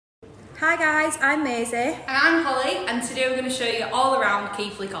Hi guys, I'm Maisie. And I'm Holly, and today we're going to show you all around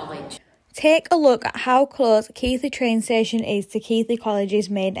Keighley College. Take a look at how close Keighley train station is to Keighley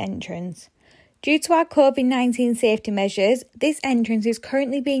College's main entrance. Due to our COVID-19 safety measures, this entrance is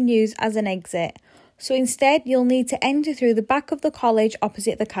currently being used as an exit, so instead you'll need to enter through the back of the college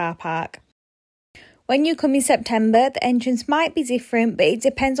opposite the car park. When you come in September, the entrance might be different, but it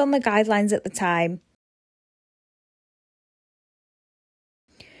depends on the guidelines at the time.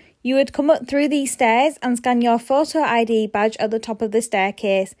 You would come up through these stairs and scan your photo ID badge at the top of the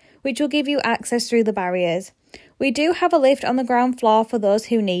staircase, which will give you access through the barriers. We do have a lift on the ground floor for those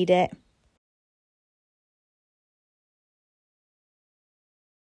who need it.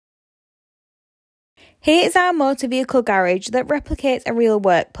 Here is our motor vehicle garage that replicates a real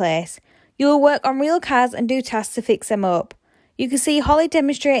workplace. You will work on real cars and do tasks to fix them up. You can see Holly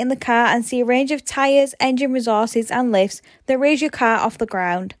demonstrating the car and see a range of tyres, engine resources and lifts that raise your car off the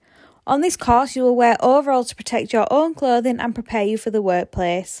ground. On this course, you will wear overalls to protect your own clothing and prepare you for the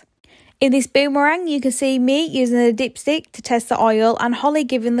workplace. In this boomerang, you can see me using a dipstick to test the oil and Holly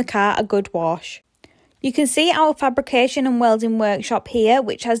giving the car a good wash. You can see our fabrication and welding workshop here,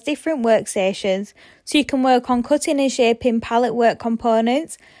 which has different workstations, so you can work on cutting and shaping pallet work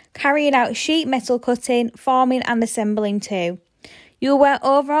components, carrying out sheet metal cutting, forming and assembling too. You'll wear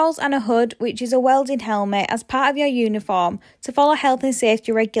overalls and a hood, which is a welding helmet, as part of your uniform to follow health and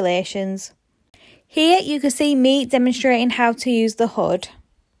safety regulations. Here you can see me demonstrating how to use the hood.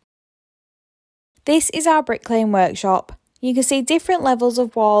 This is our bricklaying workshop. You can see different levels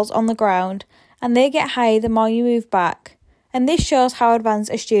of walls on the ground, and they get higher the more you move back, and this shows how advanced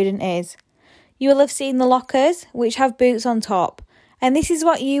a student is. You will have seen the lockers, which have boots on top, and this is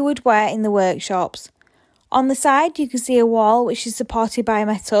what you would wear in the workshops. On the side, you can see a wall which is supported by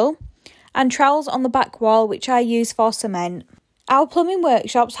metal, and trowels on the back wall which are used for cement. Our plumbing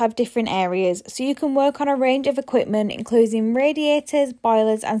workshops have different areas, so you can work on a range of equipment including radiators,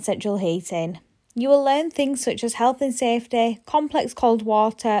 boilers and central heating. You will learn things such as health and safety, complex cold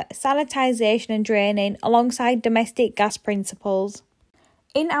water, sanitisation and draining, alongside domestic gas principles.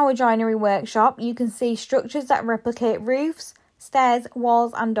 In our joinery workshop, you can see structures that replicate roofs, stairs,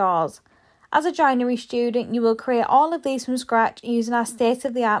 walls and doors. As a joinery student, you will create all of these from scratch using our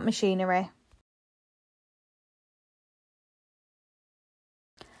state-of-the-art machinery.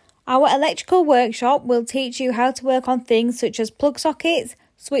 Our electrical workshop will teach you how to work on things such as plug sockets,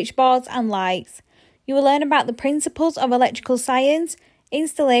 switchboards and lights. You will learn about the principles of electrical science,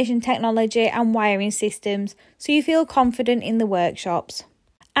 installation technology and wiring systems, so you feel confident in the workshops.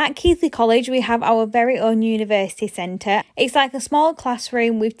 At Keighley College, we have our very own university centre. It's like a small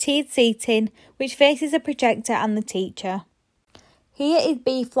classroom with tiered seating, which faces a projector and the teacher. Here is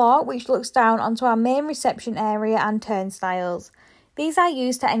B floor, which looks down onto our main reception area and turnstiles. These are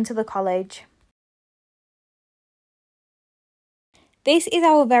used to enter the college. This is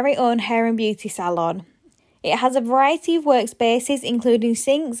our very own hair and beauty salon. It has a variety of workspaces, including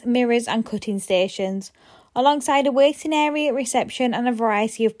sinks, mirrors and cutting stations, alongside a waiting area, reception and a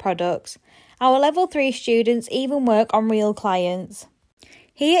variety of products. Our level 3 students even work on real clients.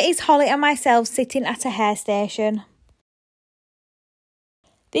 Here is Holly and myself sitting at a hair station.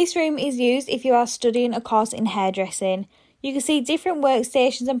 This room is used if you are studying a course in hairdressing. You can see different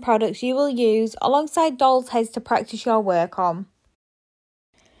workstations and products you will use alongside dolls' heads to practice your work on.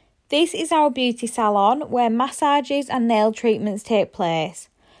 This is our beauty salon where massages and nail treatments take place.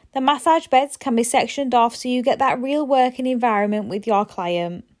 The massage beds can be sectioned off so you get that real working environment with your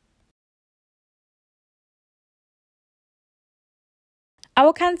client.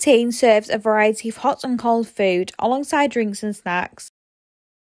 Our canteen serves a variety of hot and cold food alongside drinks and snacks.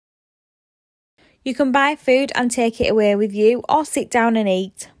 You can buy food and take it away with you or sit down and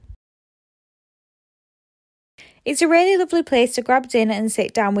eat. It's a really lovely place to grab dinner and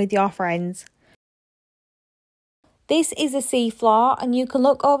sit down with your friends. This is the C floor and you can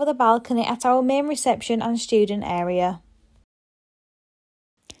look over the balcony at our main reception and student area.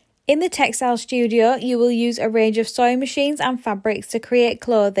 In the textile studio, you will use a range of sewing machines and fabrics to create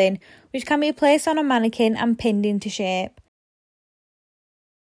clothing, which can be placed on a mannequin and pinned into shape.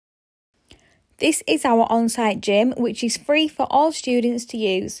 This is our on-site gym, which is free for all students to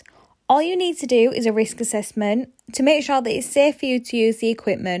use. All you need to do is a risk assessment to make sure that it's safe for you to use the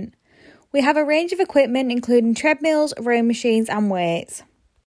equipment. We have a range of equipment including treadmills, rowing machines and weights.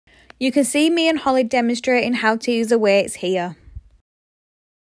 You can see me and Holly demonstrating how to use the weights here.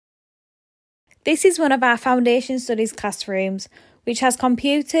 This is one of our foundation studies classrooms, which has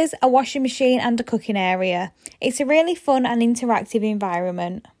computers, a washing machine and a cooking area. It's a really fun and interactive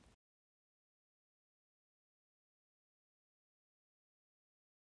environment.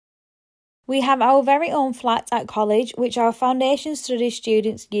 We have our very own flat at college, which our foundation studies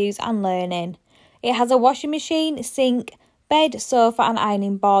students use and learn in. It has a washing machine, sink, bed, sofa and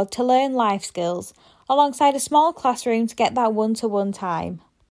ironing board to learn life skills, alongside a small classroom to get that one-to-one time.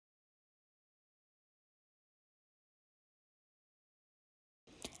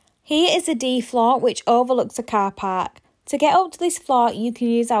 Here is the D floor, which overlooks a car park. To get up to this floor, you can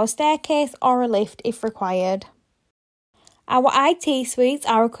use our staircase or a lift if required. Our IT suites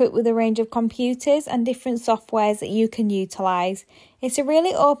are equipped with a range of computers and different softwares that you can utilise. It's a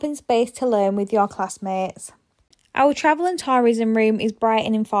really open space to learn with your classmates. Our travel and tourism room is bright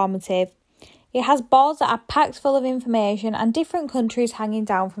and informative. It has boards that are packed full of information and different countries hanging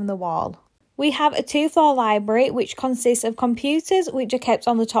down from the wall. We have a 2-floor library which consists of computers which are kept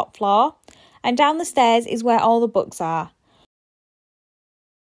on the top floor, and down the stairs is where all the books are.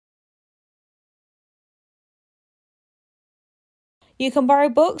 You can borrow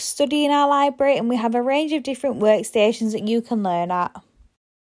books, study in our library, and we have a range of different workstations that you can learn at.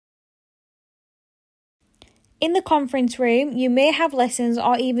 In the conference room, you may have lessons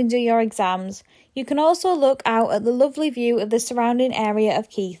or even do your exams. You can also look out at the lovely view of the surrounding area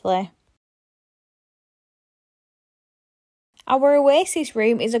of Keighley. Our Oasis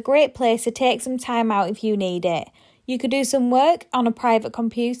room is a great place to take some time out if you need it. You could do some work on a private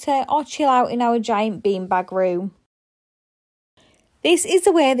computer or chill out in our giant beanbag room. This is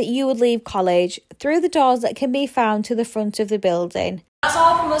the way that you would leave college, through the doors that can be found to the front of the building. That's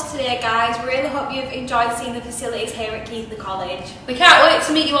all from us today, guys. We really hope you've enjoyed seeing the facilities here at Keighley College. We can't wait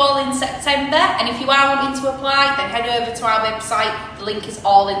to meet you all in September, and if you are wanting to apply, then head over to our website. The link is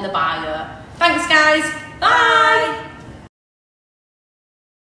all in the bio. Thanks, guys. Bye!